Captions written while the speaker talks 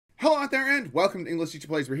out there, and welcome to English Teacher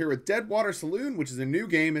Plays. We're here with Deadwater Saloon, which is a new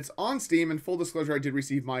game. It's on Steam, and full disclosure, I did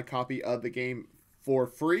receive my copy of the game for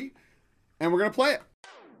free, and we're going to play it.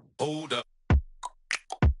 Hold up.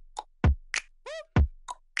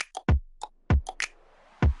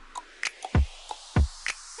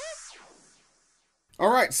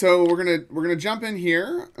 All right, so we're gonna jump in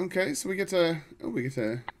here. Okay, so we get to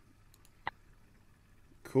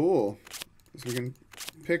cool. So we can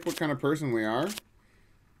pick what kind of person we are.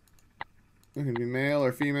 We can be male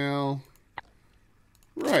or female.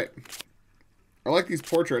 Right. I like these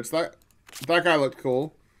portraits. That guy looked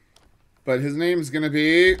cool. But his name's gonna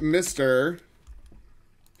be Mr.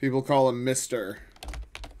 People call him Mr.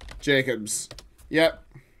 Jacobs. Yep.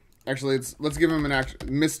 Actually, let's give him an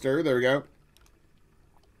Mr. There we go.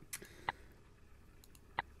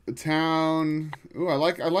 The town. Ooh, I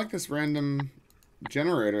like this random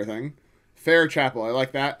generator thing. Fair Chapel, I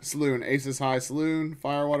like that. Saloon, Aces High Saloon,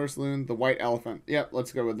 Firewater Saloon, the White Elephant. Yep,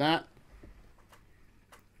 let's go with that.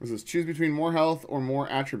 What is this? Choose between more health or more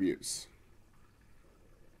attributes.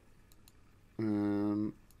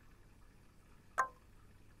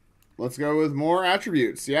 Let's go with more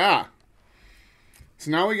attributes. Yeah. So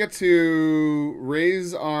now we get to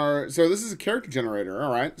raise our... So this is a character generator.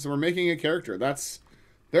 All right. So we're making a character.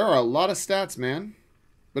 There are a lot of stats, man.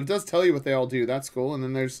 But it does tell you what they all do. That's cool. And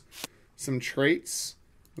then there's some traits.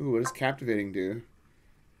 Ooh, what does captivating do?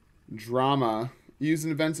 Drama. Used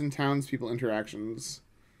in events and townspeople interactions.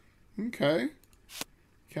 Okay.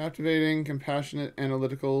 Captivating, compassionate,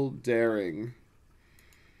 analytical, daring.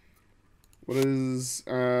 What is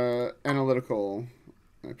analytical?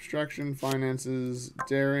 Abstraction, finances,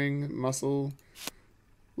 daring, muscle.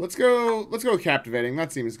 Let's go captivating.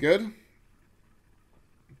 That seems good.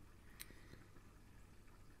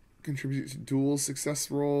 Contributes to dual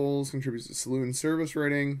success rolls. Contributes to saloon service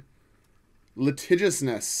rating.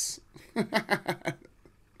 Litigiousness.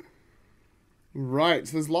 Right.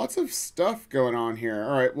 So there's lots of stuff going on here.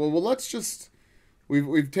 All right. Well, let's just...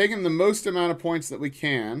 We've taken the most amount of points that we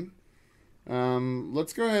can.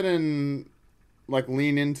 Let's go ahead and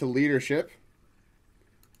lean into leadership.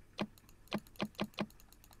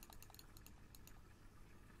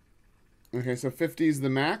 Okay, so 50 is the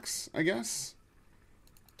max, I guess.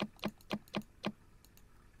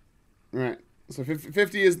 Alright, so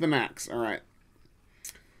 50 is the max. Alright.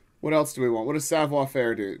 What else do we want? What does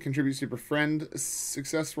savoir-faire do? It contributes to befriend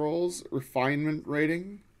success rolls, refinement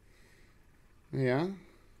rating. Yeah.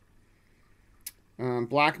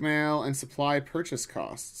 Blackmail and supply purchase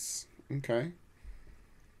costs. Okay.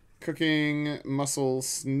 Cooking, muscle,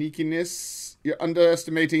 sneakiness. You're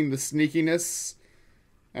underestimating the sneakiness.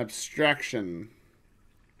 Abstraction.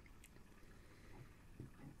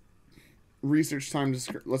 Research time.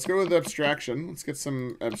 Let's go with abstraction. Let's get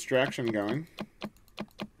some abstraction going.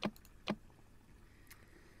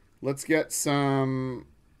 Let's get some...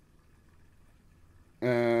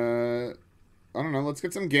 I don't know. Let's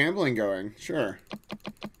get some gambling going. Sure.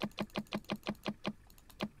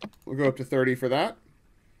 We'll go up to 30 for that.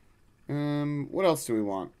 What else do we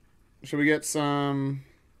want? Should we get some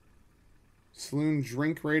saloon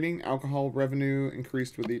drink rating? Alcohol revenue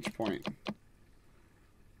increased with each point.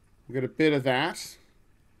 We'll get a bit of that.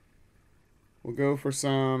 We'll go for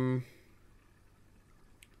some...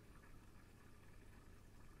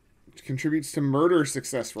 Contributes to murder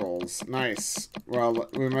success rolls. Nice. Well,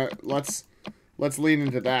 let's lean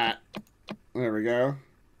into that. There we go.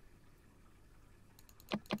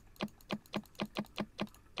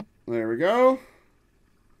 There we go.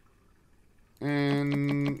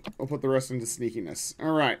 And we'll put the rest into sneakiness.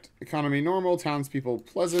 All right. Economy normal. Townspeople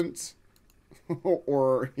pleasant.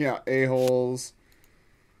 Or, yeah, a-holes.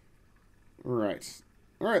 Right.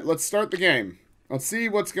 All right, let's start the game. Let's see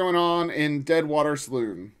what's going on in Deadwater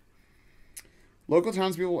Saloon. Local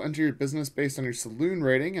townspeople will enter your business based on your saloon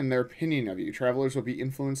rating and their opinion of you. Travelers will be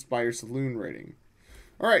influenced by your saloon rating.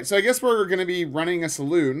 All right, so I guess we're going to be running a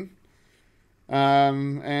saloon.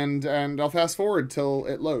 And I'll fast forward till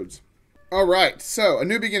it loads. All right, so a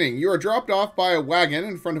new beginning. You are dropped off by a wagon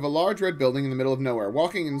in front of a large red building in the middle of nowhere.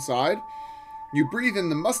 Walking inside, you breathe in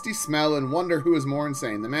the musty smell and wonder who is more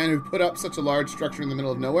insane, the man who put up such a large structure in the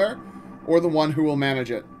middle of nowhere, or the one who will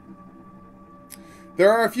manage it. There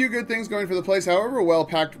are a few good things going for the place, however. A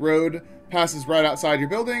well-packed road passes right outside your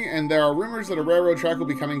building, and there are rumors that a railroad track will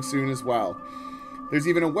be coming soon as well. There's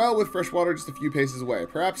even a well with fresh water just a few paces away.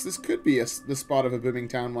 Perhaps this could be the spot of a booming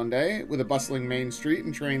town one day, with a bustling main street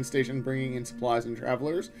and train station bringing in supplies and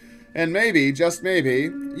travelers. And maybe, just maybe,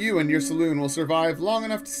 you and your saloon will survive long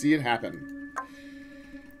enough to see it happen.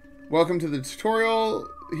 Welcome to the tutorial.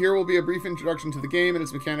 here will be a brief introduction to the game and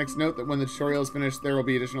its mechanics. Note that when the tutorial is finished, there will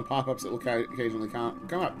be additional pop-ups that will occasionally come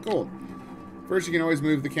up. Cool. First, you can always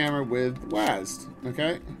move the camera with WASD.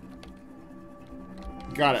 Okay.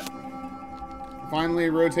 Got it. Finally,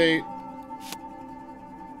 rotate.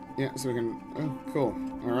 Yeah, so we can... Oh, cool.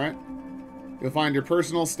 Alright. You'll find your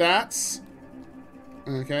personal stats.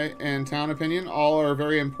 Okay, and town opinion. All are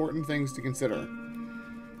very important things to consider.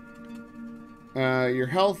 Your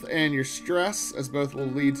health and your stress, as both will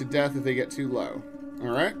lead to death if they get too low.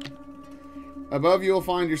 Alright? Above you will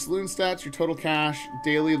find your saloon stats, your total cash,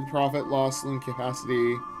 daily profit, loss, saloon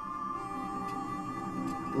capacity.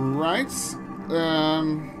 Right.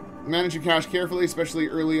 Manage your cash carefully, especially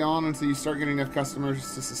early on until you start getting enough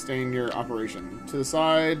customers to sustain your operation. To the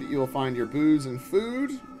side, you will find your booze and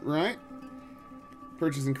food. Right?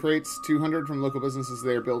 Purchasing crates, 200 from local businesses.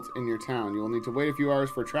 They are built in your town. You will need to wait a few hours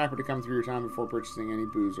for a trapper to come through your town before purchasing any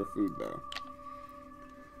booze or food, though.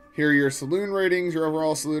 Here are your saloon ratings. Your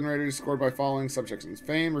overall saloon rating is scored by following subsections: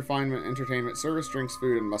 fame, refinement, entertainment, service, drinks,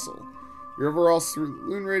 food, and muscle. Your overall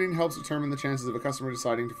saloon rating helps determine the chances of a customer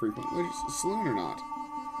deciding to frequent the saloon or not.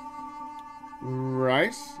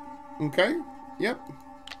 Right. Okay. Yep.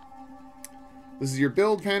 This is your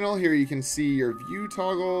build panel. Here you can see your view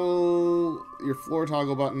toggle, your floor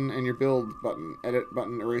toggle button, and your build button, edit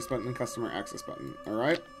button, erase button, and customer access button.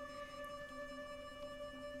 Alright.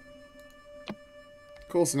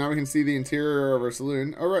 Cool, so now we can see the interior of our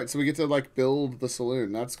saloon. Alright, so we get to, like, build the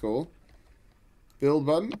saloon. That's cool. Build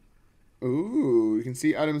button. Ooh, you can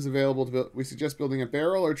see items available to build. We suggest building a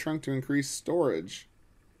barrel or trunk to increase storage.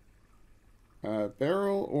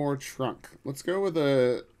 Barrel or trunk. Let's go with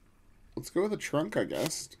a trunk, I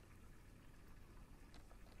guess.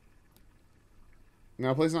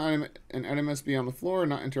 Now place an item must be on the floor,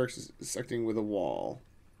 not intersecting with a wall.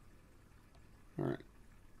 Alright.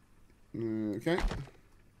 Okay.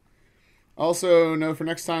 Also, know for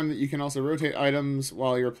next time that you can also rotate items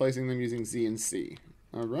while you're placing them using Z and C.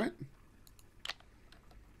 Alright.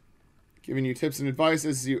 Giving you tips and advice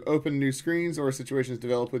as you open new screens or situations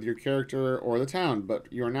develop with your character or the town, but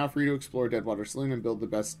you are now free to explore Deadwater Saloon and build the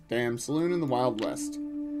best damn saloon in the Wild West.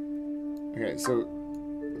 Okay,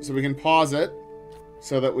 so we can pause it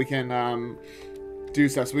so that we can do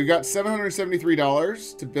stuff. So we've got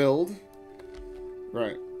 $773 to build.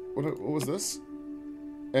 Right. What was this?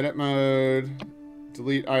 Edit mode,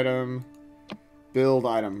 delete item, build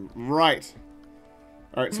item. Right.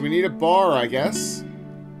 Alright, so we need a bar, I guess.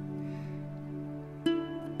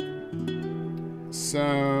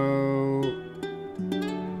 So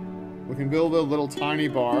we can build a little tiny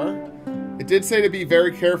bar. It did say to be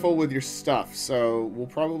very careful with your stuff, so we'll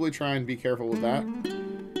probably try and be careful with that.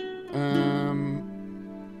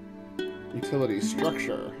 Utility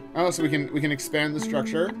structure. Oh, so we can expand the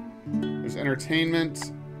structure. There's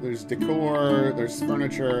entertainment, there's decor, there's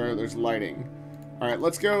furniture, there's lighting. Alright,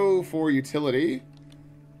 let's go for utility.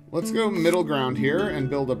 Let's go middle ground here and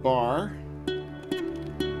build a bar.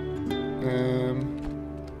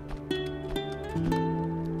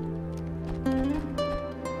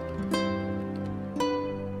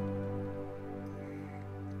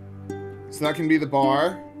 So that can be the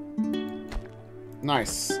bar.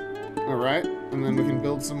 Nice. Alright. And then we can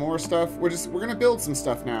build some more stuff. We're gonna build some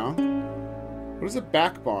stuff now. What is a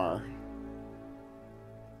back bar?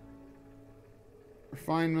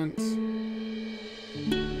 Refinement.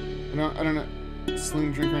 I don't know.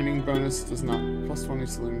 Saloon drink rating bonus does not. Plus 20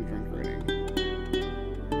 saloon drink rating.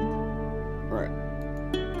 Alright.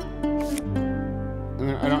 And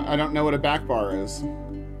then I don't know what a back bar is.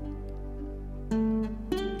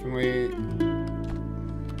 Can we...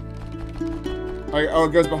 Oh,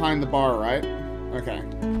 it goes behind the bar, right? Okay.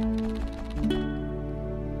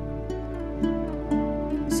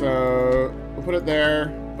 So, we'll put it there,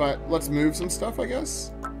 but let's move some stuff, I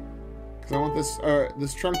guess. Because I want this...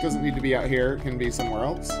 this trunk doesn't need to be out here. It can be somewhere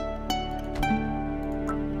else.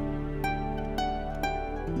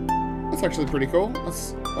 That's actually pretty cool.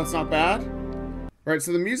 That's not bad. Alright,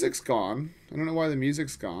 so the music's gone. I don't know why the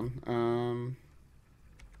music's gone.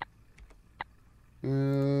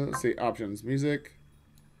 Let's see, options, music.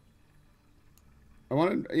 I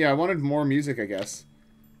wanted more music, I guess.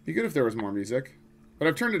 Be good if there was more music. But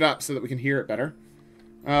I've turned it up so that we can hear it better.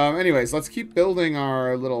 Anyways, let's keep building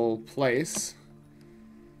our little place.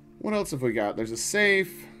 What else have we got? There's a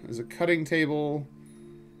safe, there's a cutting table,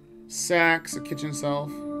 sacks, a kitchen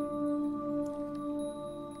shelf.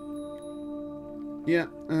 Yeah,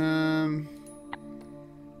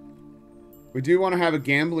 we do want to have a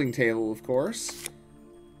gambling table, of course.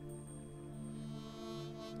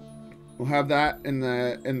 We'll have that in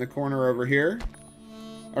the corner over here.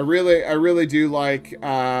 I really do like,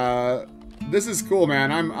 this is cool,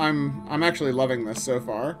 man. I'm actually loving this so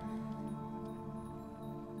far.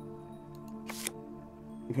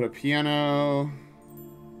 Put a piano.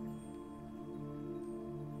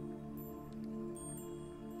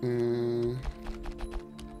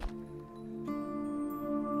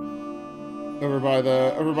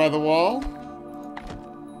 Over by the wall.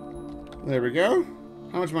 There we go.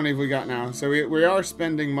 How much money have we got now? So we are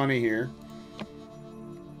spending money here.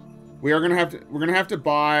 We're gonna have to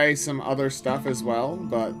buy some other stuff as well,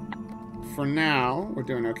 but for now we're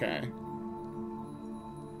doing okay.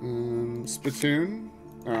 Spittoon.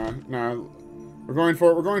 No, we're going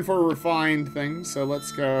for refined things. So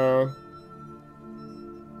let's go.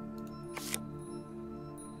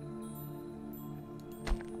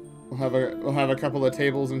 We'll have a couple of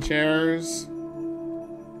tables and chairs.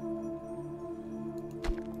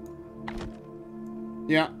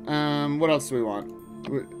 Yeah. What else do we want?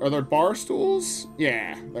 Are there bar stools?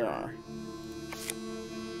 Yeah, there are.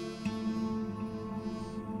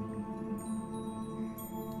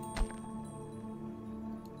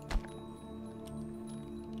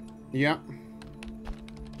 Yeah.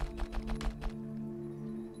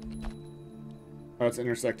 Oh, it's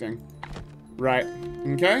intersecting. Right.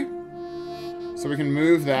 Okay. So we can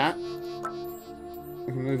move that.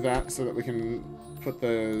 We can move that so that we can put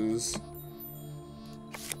those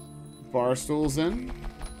bar stools in.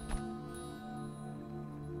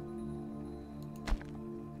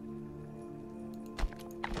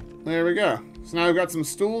 There we go. So now we've got some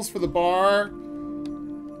stools for the bar.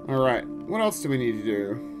 Alright. What else do we need to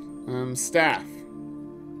do? Staff.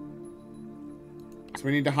 So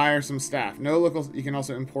we need to hire some staff. No local... You can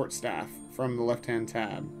also import staff from the left-hand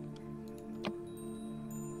tab.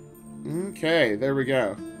 Okay, there we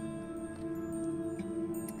go.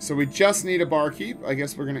 So we just need a barkeep. I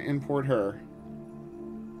guess we're going to import her.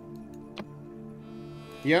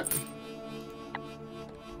 Yep.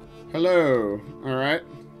 Hello. Alright.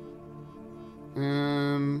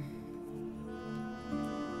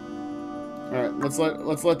 Alright, let's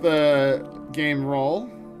let the game roll.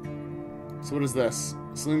 So what is this?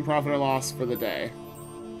 Saloon profit or loss for the day.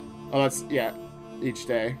 Oh, that's, yeah, each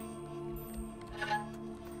day.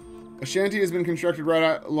 A shanty has been constructed right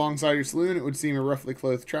out alongside your saloon. It would seem a roughly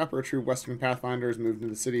clothed trapper, a true Western Pathfinder, has moved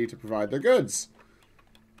into the city to provide their goods.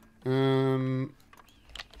 Okay,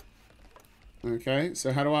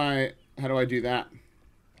 so how do I do that?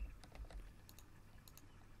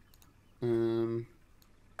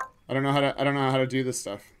 I don't know how to do this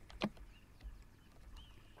stuff.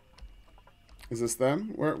 Is this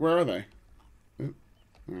them? Where are they? Oop.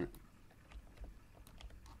 All right.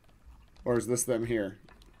 Or is this them here?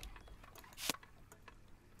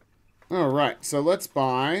 All right, so let's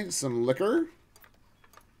buy some liquor.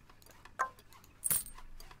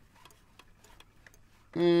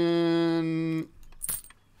 And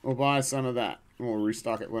we'll buy some of that. We'll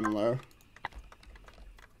restock it when low.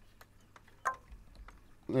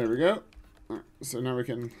 There we go. All right, so now we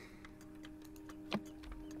can...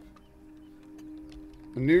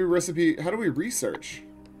 A new recipe. How do we research?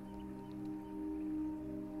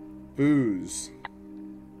 Booze.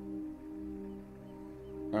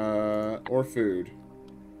 Or food.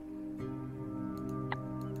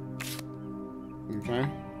 Okay.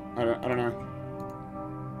 I don't know.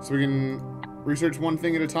 So we can research one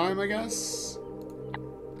thing at a time, I guess?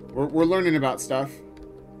 We're learning about stuff.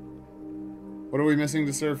 What are we missing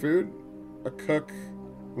to serve food? A cook.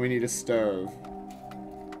 We need a stove.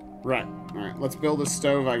 Right. Alright, let's build a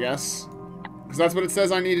stove, I guess. Because that's what it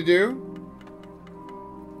says I need to do.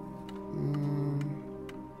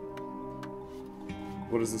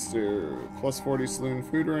 What does this do? Plus 40 saloon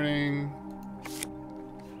food rating.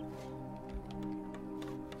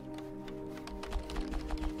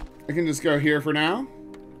 I can just go here for now.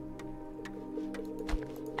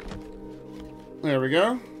 There we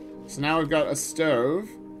go. So now we've got a stove.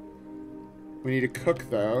 We need a cook,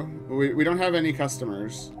 though. But we don't have any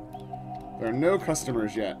customers. There are no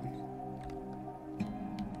customers yet.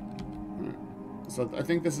 So I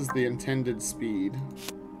think this is the intended speed.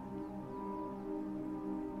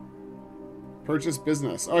 Purchase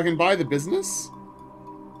business. Oh, I can buy the business?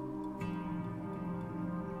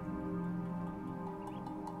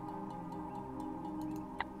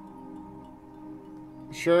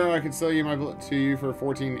 Sure, I can sell you my bullet to you for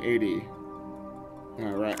 $14.80.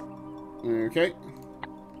 Alright. Okay.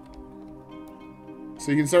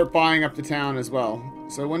 So you can start buying up the town as well.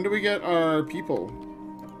 So when do we get our people?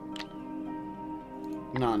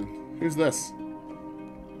 None. Who's this?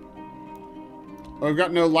 Oh, I've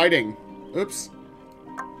got no lighting. Oops.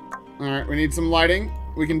 Alright, we need some lighting.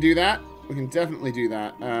 We can do that. We can definitely do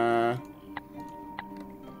that.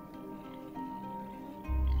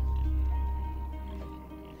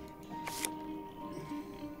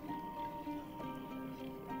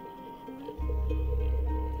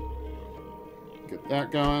 Get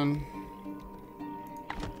that going.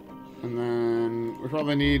 And then we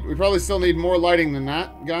probably still need more lighting than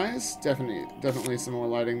that, guys. Definitely some more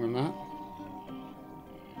lighting than that.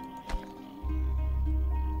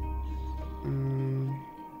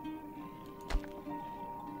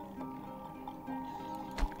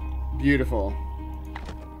 Beautiful.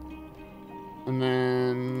 And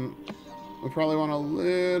then we probably want a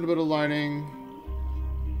little bit of lighting.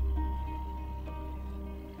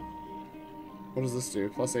 What does this do?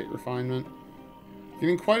 +8 refinement.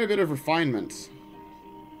 Giving quite a bit of refinement.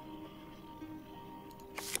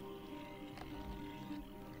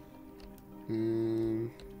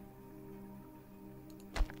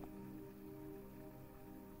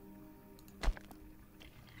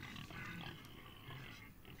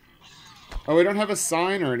 Oh, we don't have a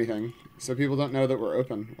sign or anything, so people don't know that we're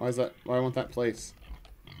open. Why is that? Why I want that place?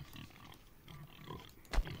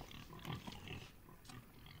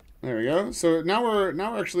 There we go. So now we're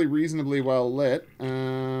actually reasonably well lit.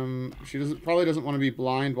 She probably doesn't want to be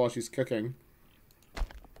blind while she's cooking.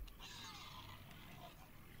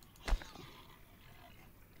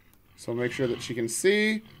 So make sure that she can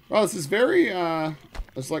see. Well, this is very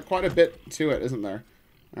there's like quite a bit to it, isn't there?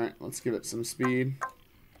 All right, let's give it some speed.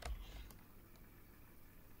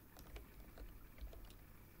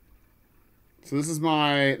 So this is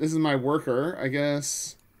my worker, I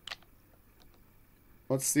guess.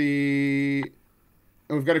 Let's see.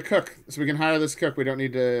 Oh, we've got a cook, so we can hire this cook. We don't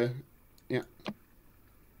need to. Yeah.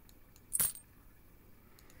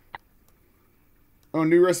 Oh,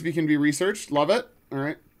 new recipe can be researched. Love it. All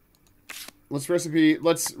right. Let's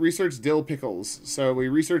research dill pickles. So we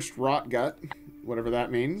researched rot gut, whatever that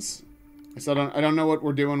means. I don't know what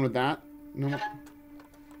we're doing with that. No.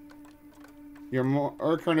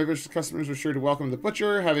 Our carnivorous customers are sure to welcome the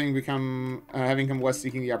butcher, having come west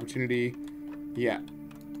seeking the opportunity. Yeah.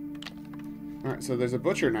 All right, so there's a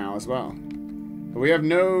butcher now as well, but we have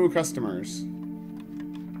no customers.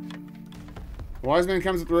 A wise man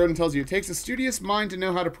comes up the road and tells you, it takes a studious mind to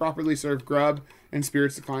know how to properly serve grub and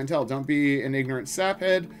spirits to clientele. Don't be an ignorant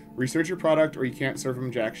saphead. Research your product, or you can't serve them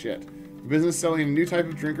jack shit. The business selling a new type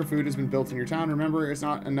of drink or food has been built in your town. Remember, it's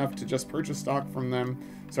not enough to just purchase stock from them.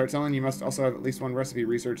 Start selling, you must also have at least one recipe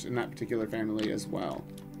researched in that particular family as well.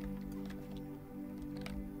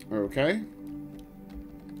 Okay.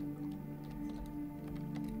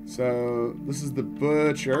 So, this is the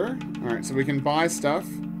butcher. Alright, so we can buy stuff.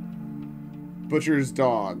 Butcher's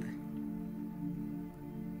dog.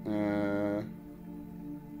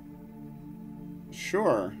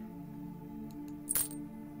 Sure.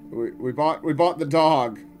 We bought the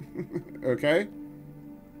dog. Okay.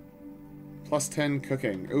 +10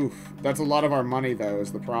 cooking. Oof. That's a lot of our money, though,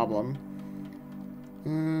 is the problem.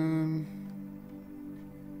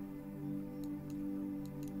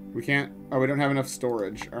 We can't... Oh, we don't have enough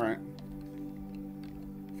storage. Alright.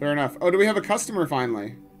 Fair enough. Oh, do we have a customer,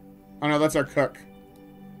 finally? Oh, no, that's our cook.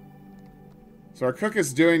 So our cook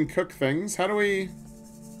is doing cook things. How do we...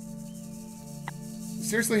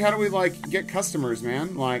 Seriously, how do we, like, get customers,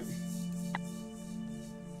 man? Like...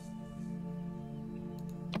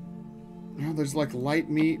 Oh, there's, like, light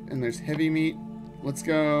meat and there's heavy meat. Let's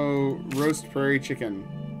go roast prairie chicken.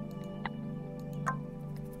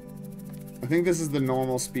 I think this is the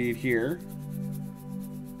normal speed here.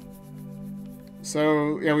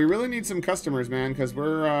 So, yeah, we really need some customers, man, because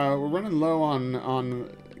we're running low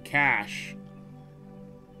on cash.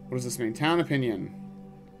 What does this mean? Town opinion.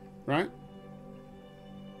 Right?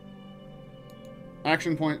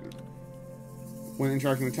 Action point when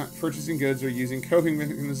interacting with town. Purchasing goods or using coping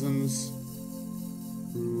mechanisms.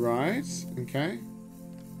 Right. Okay.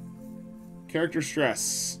 Character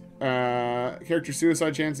stress. Character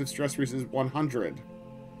suicide chance if stress reaches 100.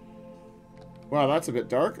 Wow, that's a bit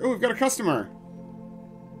dark. Oh, we've got a customer.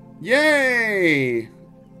 Yay!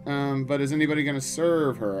 But is anybody gonna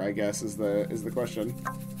serve her, I guess, is the question.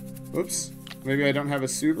 Oops. Maybe I don't have a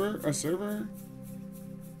server?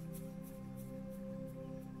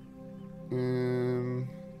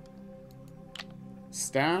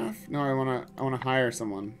 Staff? No, I wanna hire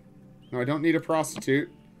someone. No, I don't need a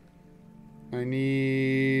prostitute. I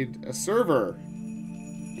need a server.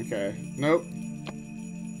 Okay. Nope.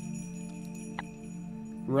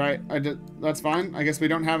 Right. That's fine. I guess we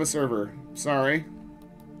don't have a server. Sorry.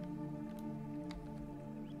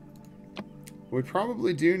 We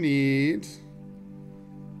probably do need...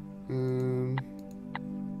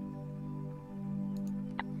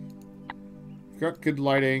 got good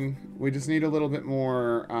lighting. We just need a little bit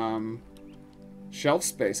more shelf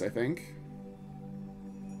space, I think.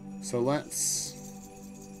 So let's...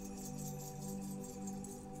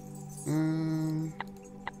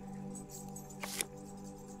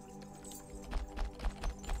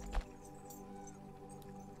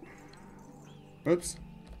 Oops.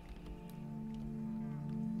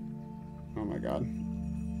 Oh my god.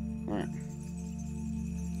 Alright.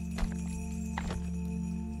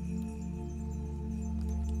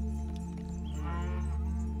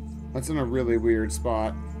 That's in a really weird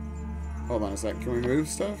spot. Hold on a sec. Can we move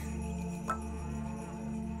stuff?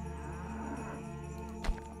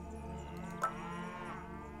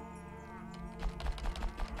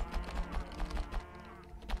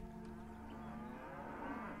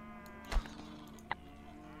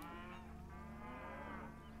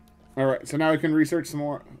 Alright, so now we can research some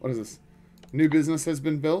more. What is this? New business has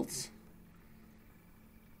been built.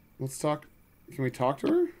 Let's talk. Can we talk to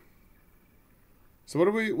her? So what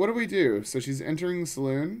do we do? So she's entering the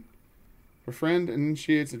saloon. Her friend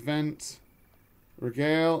initiates event.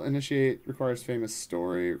 Regale, initiate, requires famous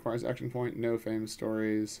story. Requires action point, no famous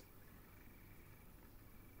stories.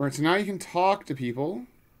 Alright, so now you can talk to people.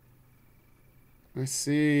 I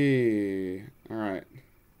see. Alright.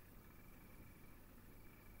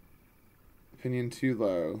 Opinion too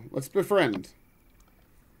low. Let's befriend.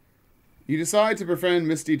 You decide to befriend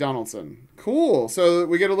Misty Donaldson. Cool. So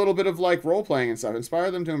we get a little bit of like role-playing and stuff.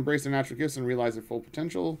 Inspire them to embrace their natural gifts and realize their full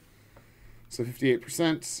potential. So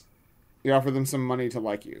 58%. You offer them some money to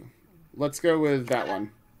like you. Let's go with that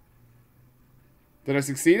one. Did I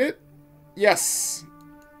succeed it? Yes.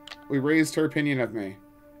 We raised her opinion of me.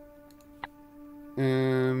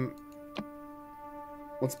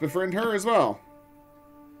 Let's befriend her as well.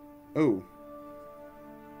 Oh.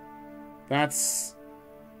 That's...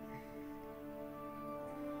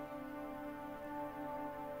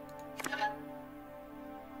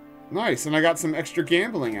 Nice, and I got some extra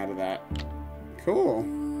gambling out of that. Cool.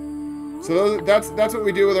 So that's what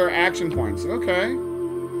we do with our action points. Okay.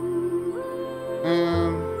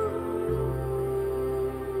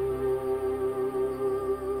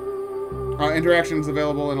 Interactions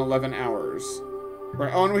available in 11 hours.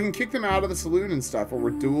 Right. Oh, and we can kick them out of the saloon and stuff, or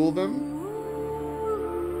we duel them.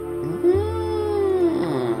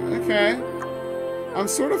 Okay. I'm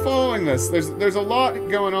sort of following this. There's a lot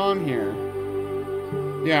going on here.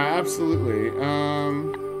 Yeah, absolutely.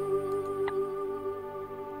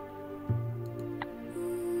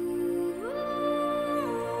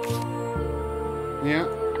 Yeah.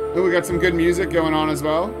 Oh, we got some good music going on as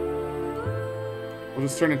well. We'll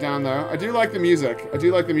just turn it down, though. I do like the music. I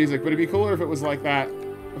do like the music, but it'd be cooler if it was like that.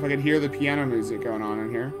 If I could hear the piano music going on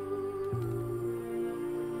in here.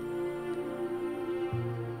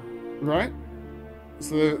 Right?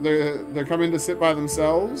 So they're coming to sit by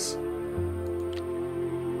themselves.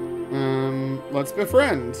 Let's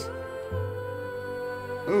befriend.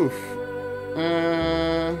 Oof.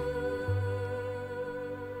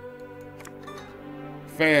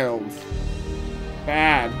 Failed.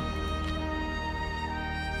 Bad.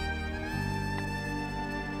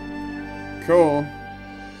 Cool.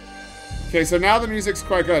 Okay, so now the music's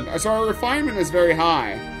quite good. So our refinement is very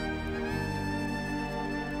high.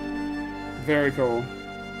 Very cool.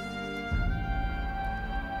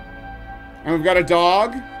 And we've got a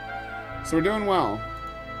dog. So we're doing well.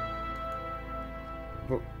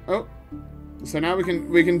 Oh. So now we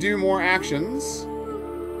can do more actions.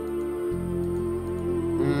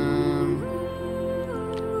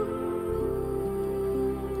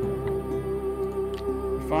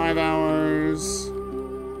 5 hours.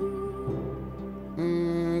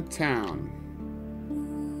 Town.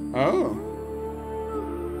 Oh.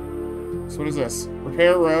 So what is this?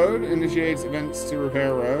 Repair road. Initiates events to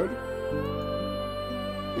repair road.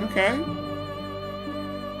 Okay.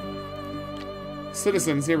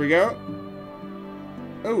 Citizens, here we go.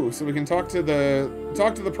 Oh, so we can talk to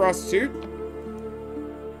the prostitute.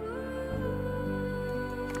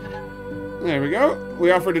 There we go.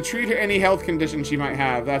 We offer to treat any health condition she might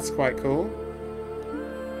have. That's quite cool.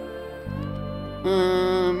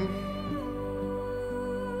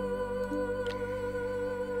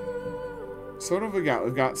 So what have we got?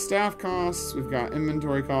 We've got staff costs, we've got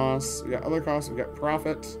inventory costs, we've got other costs, we've got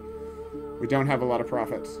profit. We don't have a lot of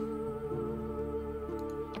profit.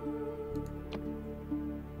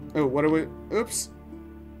 Oh, what do we... Oops.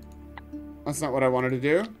 That's not what I wanted to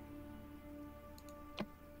do.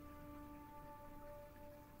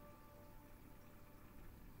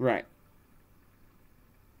 Right.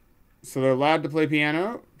 So they're allowed to play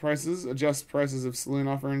piano. Prices. Adjust prices of saloon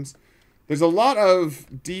offerings. There's a lot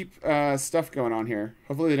of deep stuff going on here.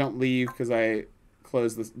 Hopefully they don't leave because I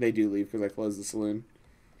closed this. They do leave because I closed the saloon.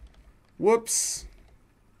 Whoops.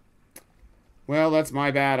 Well, that's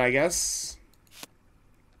my bad, I guess.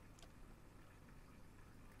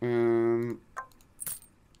 There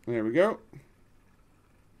we go.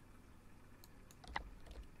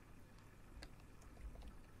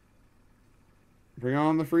 Bring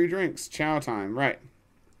on the free drinks. Chow time. Right.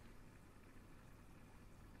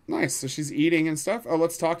 Nice. So she's eating and stuff. Oh,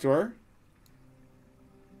 let's talk to her.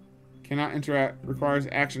 Cannot interact. Requires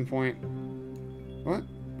action point. What?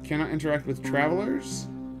 Cannot interact with travelers?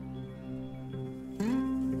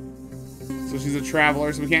 So she's a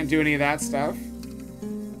traveler, so we can't do any of that stuff.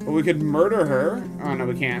 But we could murder her. Oh, no,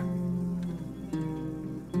 we can't.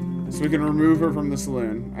 So we can remove her from the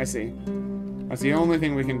saloon. I see. That's the only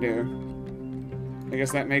thing we can do. I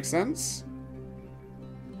guess that makes sense.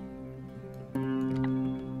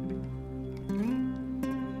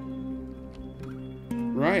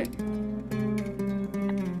 Right.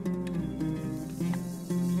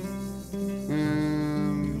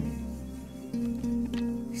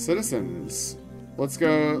 Citizens. Let's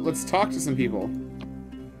go. Let's talk to some people.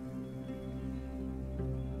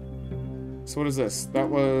 So what is this? That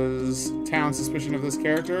was town suspicion of this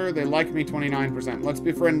character. They like me 29%. Let's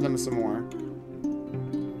befriend them some more.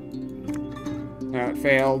 It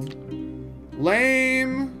failed.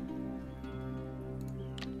 Lame.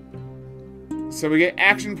 So we get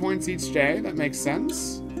action points each day. That makes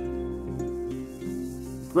sense.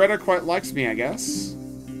 Greta quite likes me, I guess.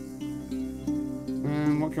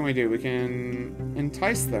 And what can we do? We can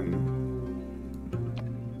entice them.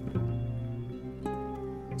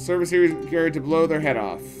 Service here carried to blow their head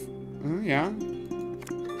off. Yeah.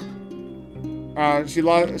 She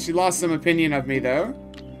lost some opinion of me though.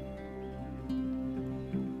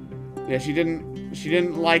 Yeah, she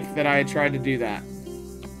didn't like that I tried to do that.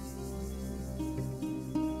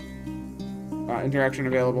 Interaction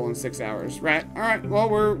available in 6 hours. Right. All right. Well,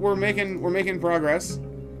 we're making progress.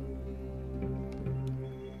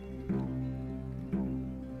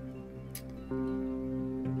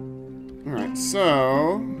 All right.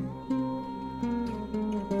 So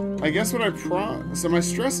I guess what so my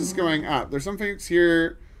stress is going up. There's some folks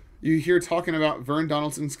here you hear talking about Vern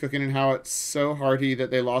Donaldson's cooking and how it's so hearty that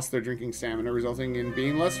they lost their drinking stamina, resulting in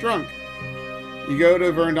being less drunk. You go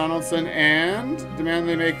to Vern Donaldson and demand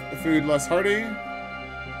they make the food less hearty.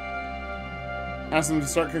 Ask them to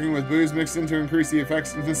start cooking with booze mixed in to increase the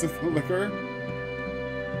effectiveness of the liquor.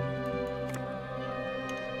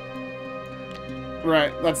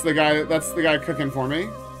 Right, that's the guy cooking for me.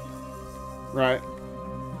 Right.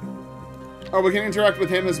 Oh, we can interact with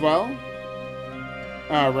him as well?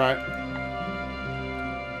 Oh, right.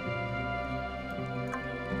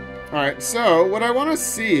 Alright, so what I want to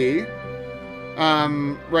see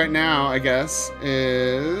right now, I guess,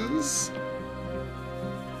 is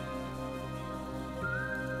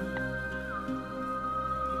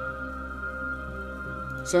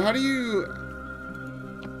so how do you,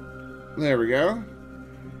 there we go.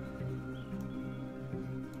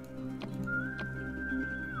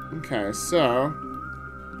 Okay, so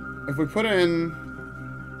if we put in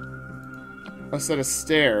a set of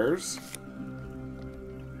stairs,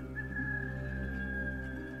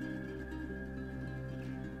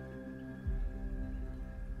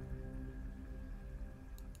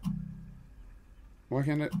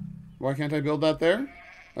 why can't I build that there?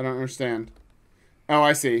 I don't understand. Oh,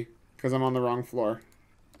 I see. Because I'm on the wrong floor.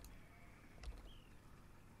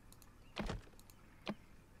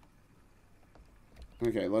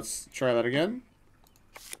 Okay, let's try that again.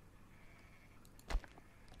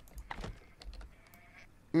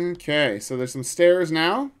 Okay, so there's some stairs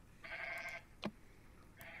now.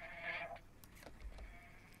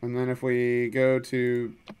 And then if we go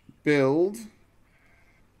to build,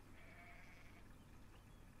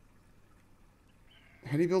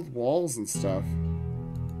 how do you build walls and stuff?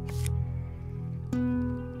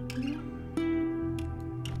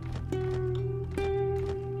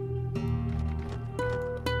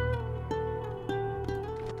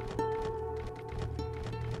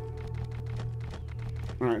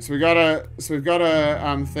 All right, so we've got a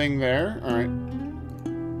thing there. All right.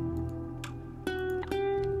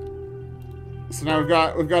 So now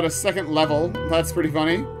we've got a second level. That's pretty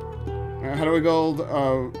funny. How do we build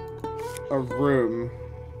a room?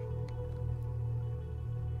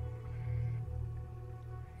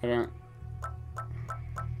 I don't.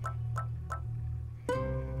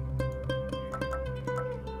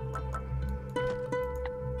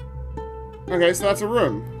 Okay, so that's a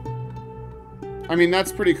room. I mean,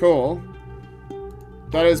 that's pretty cool.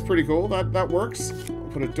 That is pretty cool. That works.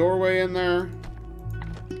 put a doorway in there.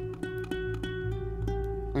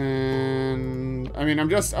 And I mean,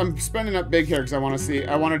 I'm spending up big here because I want to see.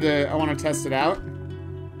 I want to test it out.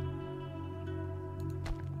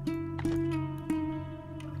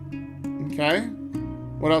 Okay.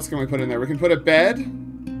 What else can we put in there? We can put a bed.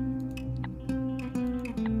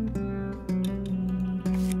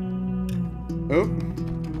 Oh.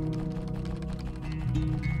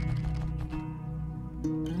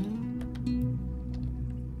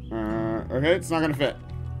 Okay, it's not gonna fit.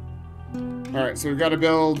 Alright, so we've got to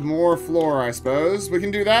build more floor, I suppose. We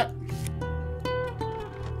can do that.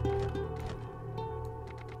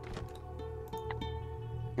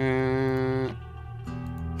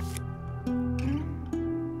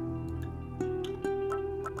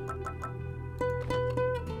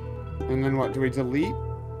 And then what? Do we delete?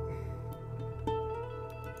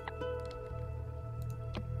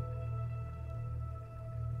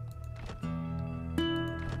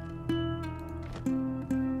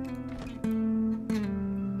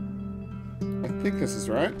 I think this is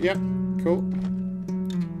right. Yep. Cool.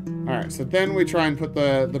 Alright, so then we try and put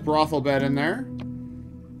the brothel bed in there.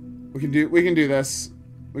 We can do this.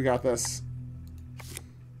 We got this.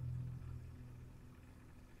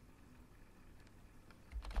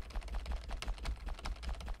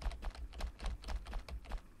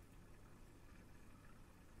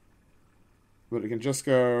 But it can just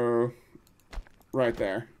go right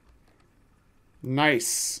there.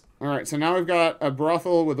 Nice. Alright, so now we've got a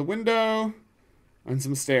brothel with a window and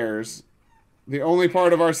some stairs. The only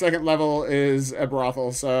part of our second level is a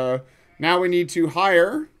brothel, so now we need to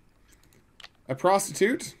hire a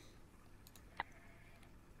prostitute.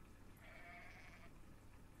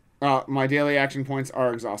 My daily action points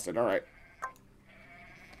are exhausted. Alright.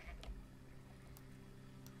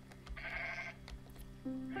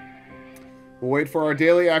 We'll wait for our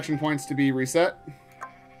daily action points to be reset.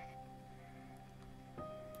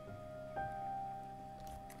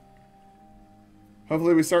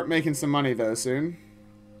 Hopefully we start making some money, though, soon.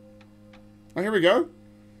 Oh, here we go.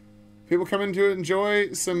 People come in to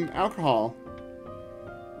enjoy some alcohol.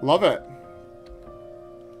 Love it.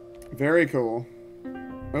 Very cool.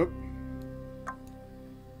 Oh.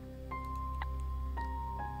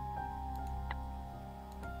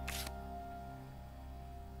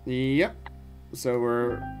 Yep. So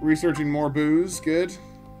we're researching more booze. Good.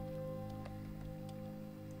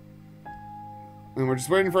 And we're just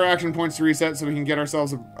waiting for action points to reset so we can get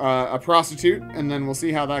ourselves a prostitute, and then we'll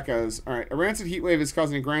see how that goes. Alright, a rancid heat wave is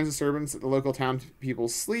causing a grand disturbance at the local town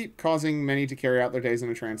people's sleep, causing many to carry out their days in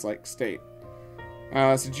a trance-like state.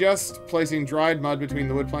 Suggest placing dried mud between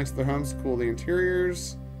the wood planks of their homes to cool the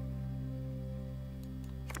interiors.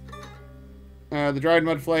 The dried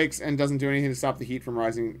mud flakes and doesn't do anything to stop the heat from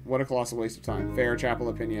rising. What a colossal waste of time. Fair chapel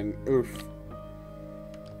opinion. Oof.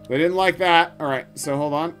 They didn't like that. Alright, so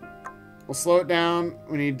hold on. We'll slow it down.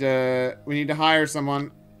 We need to hire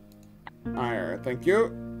someone. Hire. Thank you.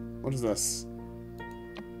 What is this?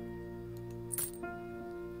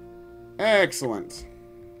 Excellent.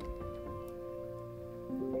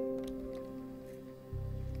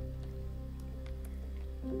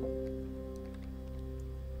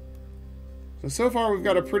 So far we've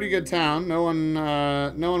got a pretty good town. No one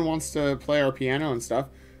wants to play our piano and stuff.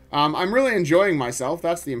 I'm really enjoying myself.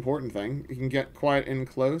 That's the important thing. You can get quite in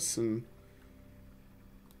close and.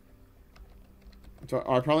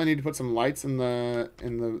 I probably need to put some lights in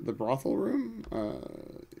the brothel room.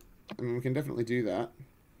 I mean, we can definitely do that.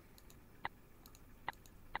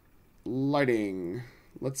 Lighting.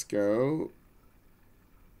 Let's go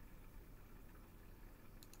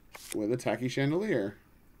with a tacky chandelier.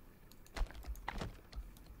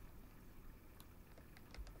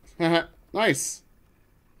 Nice.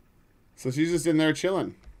 So she's just in there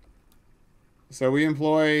chilling. So we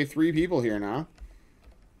employ 3 people here now.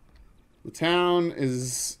 The town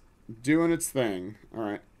is doing its thing.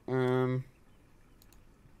 Alright.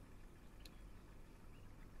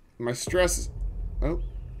 My stress... Oh.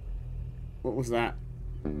 What was that?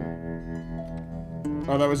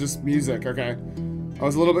 Oh, that was just music. Okay. I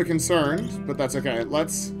was a little bit concerned, but that's okay.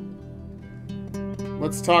 Let's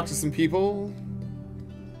talk to some people.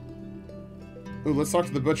 Ooh, let's talk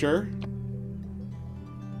to the butcher.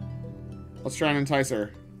 Let's try and entice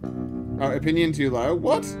her. Oh, opinion too low.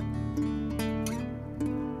 What?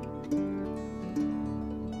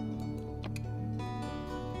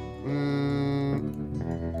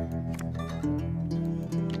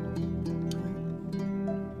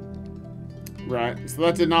 Right, so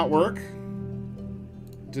that did not work.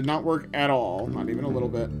 Did not work at all. Not even a little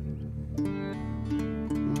bit.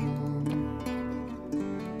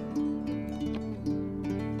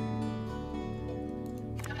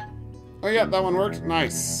 Oh yeah, that one worked.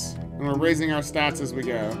 Nice. And we're raising our stats as we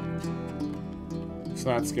go. So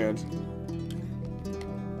that's good.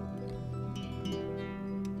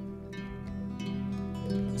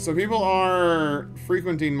 So people are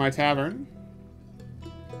frequenting my tavern.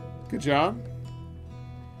 Good job.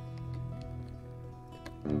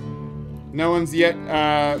 No one's yet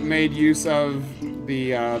made use of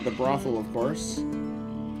the brothel, of course.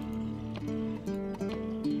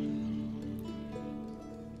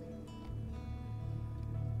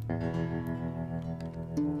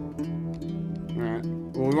 Alright.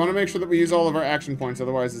 Well, we want to make sure that we use all of our action points,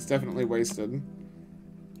 otherwise it's definitely wasted.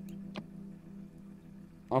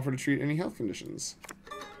 Offer to treat any health conditions.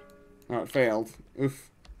 Oh, it failed. Oof.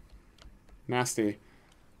 Nasty.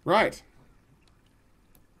 Right.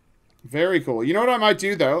 Very cool. You know what I might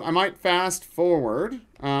do, though? I might fast forward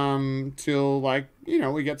till, like, you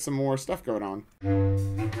know, we get some more stuff going on.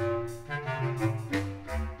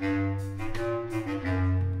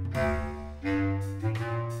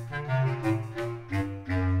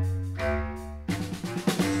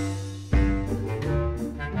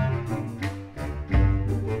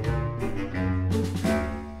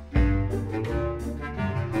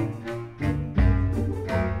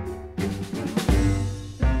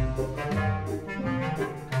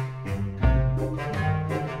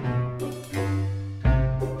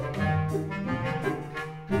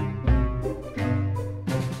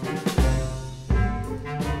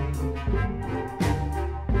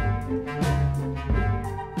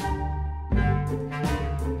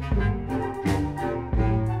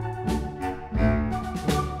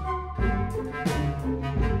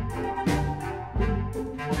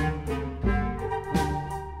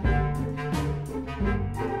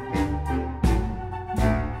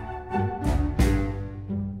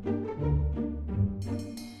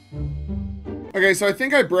 Okay, so I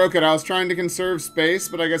think I broke it. I was trying to conserve space,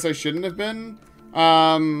 but I guess I shouldn't have been.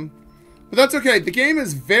 But that's okay. The game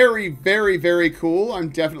is very, very, very cool. I'm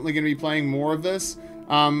definitely going to be playing more of this.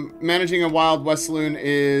 Managing a Wild West Saloon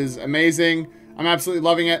is amazing. I'm absolutely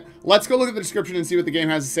loving it. Let's go look at the description and see what the game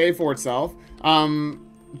has to say for itself.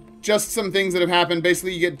 Just some things that have happened.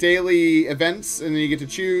 Basically, you get daily events, and then you get to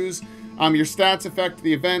choose. Your stats affect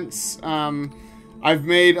the events. I've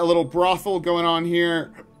made a little brothel going on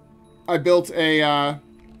here. I built a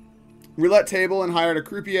roulette table and hired a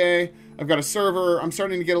croupier. I've got a server. I'm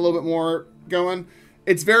starting to get a little bit more going.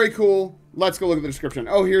 It's very cool. Let's go look at the description.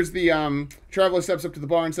 Oh, here's the traveler steps up to the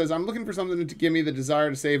bar and says, I'm looking for something to give me the desire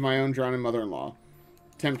to save my own drowning mother-in-law.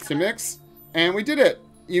 Attempt to mix. And we did it.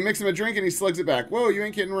 You mix him a drink and he slugs it back. Whoa, you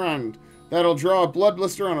ain't kidding around. That'll draw a blood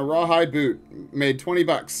blister on a rawhide boot. Made 20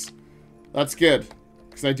 bucks. That's good.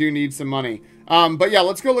 Because I do need some money. But yeah,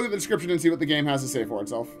 let's go look at the description and see what the game has to say for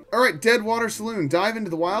itself. Alright, Deadwater Saloon. Dive into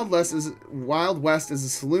the Wild West as a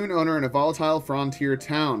saloon owner in a volatile frontier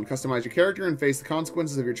town. Customize your character and face the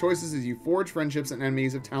consequences of your choices as you forge friendships and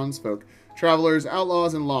enemies of townsfolk, travelers,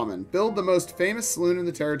 outlaws, and lawmen. Build the most famous saloon in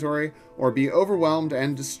the territory, or be overwhelmed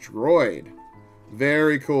and destroyed.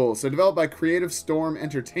 Very cool. So developed by Creative Storm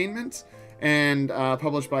Entertainment and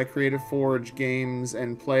published by Creative Forge Games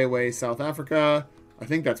and Playaway South Africa. I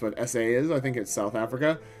think that's what SA is. I think it's South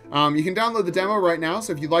Africa. You can download the demo right now,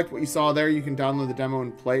 so if you liked what you saw there, you can download the demo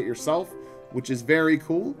and play it yourself, which is very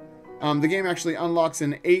cool. The game actually unlocks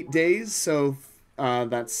in 8 days, so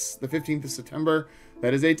that's the 15th of September.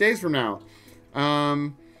 That is 8 days from now.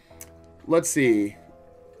 Let's see.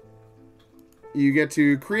 You get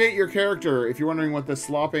to create your character. If you're wondering what the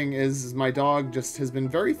slopping is, my dog just has been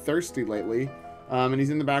very thirsty lately. And he's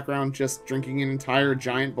in the background just drinking an entire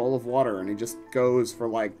giant bowl of water, and he just goes for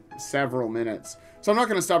like several minutes. So I'm not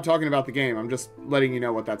going to stop talking about the game. I'm just letting you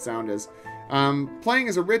know what that sound is. Playing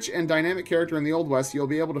as a rich and dynamic character in the Old West, you'll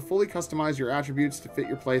be able to fully customize your attributes to fit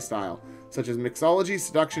your playstyle, such as mixology,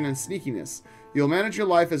 seduction, and sneakiness. You'll manage your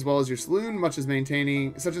life as well as your saloon, such as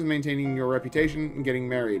maintaining your reputation and getting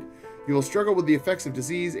married. You will struggle with the effects of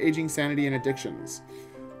disease, aging, sanity, and addictions.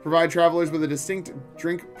 Provide travelers with a distinct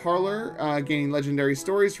drink parlor, gaining legendary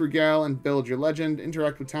stories to regale and build your legend.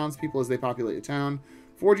 Interact with townspeople as they populate your town.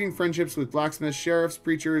 Forging friendships with blacksmiths, sheriffs,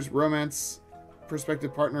 preachers, romance,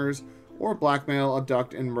 prospective partners, or blackmail,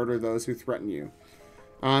 abduct, and murder those who threaten you.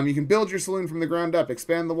 You can build your saloon from the ground up.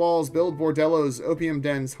 Expand the walls, build bordellos, opium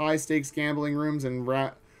dens, high-stakes gambling rooms, and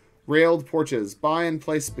railed porches. Buy and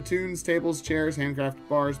place spittoons, tables, chairs, handcrafted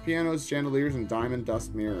bars, pianos, chandeliers, and diamond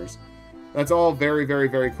dust mirrors. That's all very, very,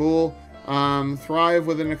 very cool. Thrive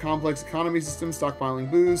within a complex economy system, stockpiling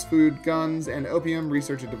booze, food, guns, and opium.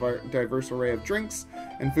 Research a diverse array of drinks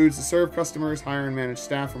and foods to serve customers. Hire and manage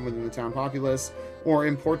staff from within the town populace, or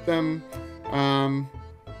import them.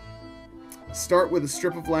 Start with a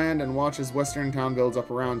strip of land and watch as Western Town builds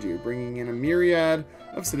up around you, bringing in a myriad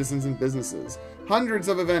of citizens and businesses. Hundreds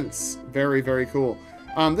of events. Very, very cool.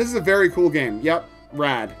 This is a very cool game. Yep,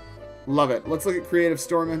 rad. Love it. Let's look at Creative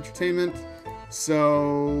Storm Entertainment.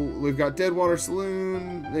 So, we've got Deadwater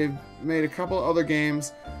Saloon. They've made a couple other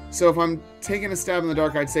games. So, if I'm taking a stab in the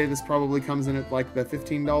dark, I'd say this probably comes in at like the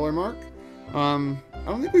 $15 mark. I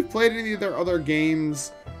don't think we've played any of their other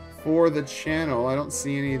games for the channel. I don't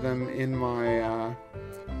see any of them in my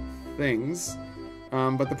things.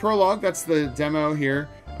 But the prologue, that's the demo here,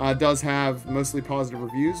 does have mostly positive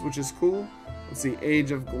reviews, which is cool. Let's see,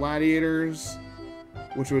 Age of Gladiators,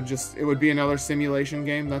 which would be another simulation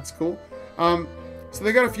game. That's cool. So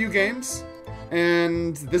they got a few games,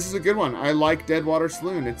 and this is a good one. I like Deadwater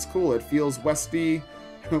Saloon. It's cool. It feels westy.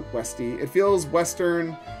 It feels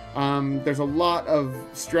Western. There's a lot of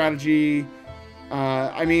strategy.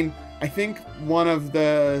 I mean, I think one of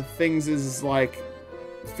the things is like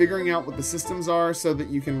figuring out what the systems are so that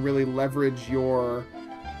you can really leverage your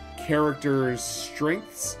character's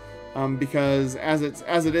strengths. Because as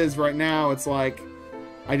it is right now, it's like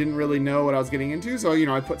I didn't really know what I was getting into, so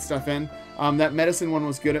I put stuff in. That medicine one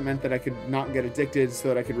was good. It meant that I could not get addicted, so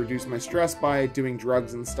that I could reduce my stress by doing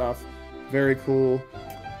drugs and stuff. Very cool.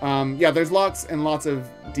 Yeah, there's lots and lots of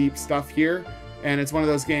deep stuff here, and it's one of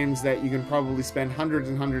those games that you can probably spend hundreds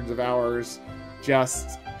and hundreds of hours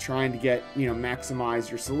just trying to get, maximize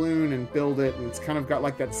your saloon and build it, and it's kind of got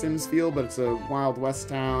like that Sims feel, but it's a Wild West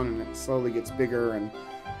town, and it slowly gets bigger, and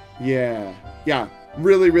yeah,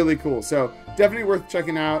 really, really cool. So definitely worth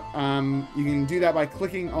checking out. You can do that by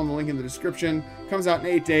clicking on the link in the description. It comes out in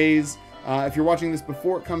 8 days. If you're watching this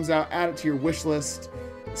before it comes out, add it to your wish list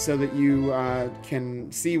so that you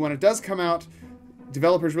can see when it does come out.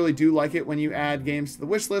 Developers really do like it when you add games to the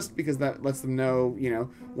wish list because that lets them know,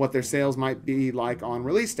 what their sales might be like on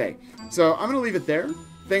release day. So I'm going to leave it there.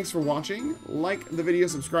 Thanks for watching. Like the video,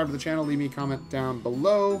 subscribe to the channel, leave me a comment down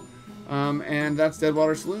below. And that's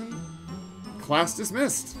Deadwater Saloon. Class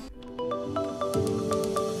dismissed.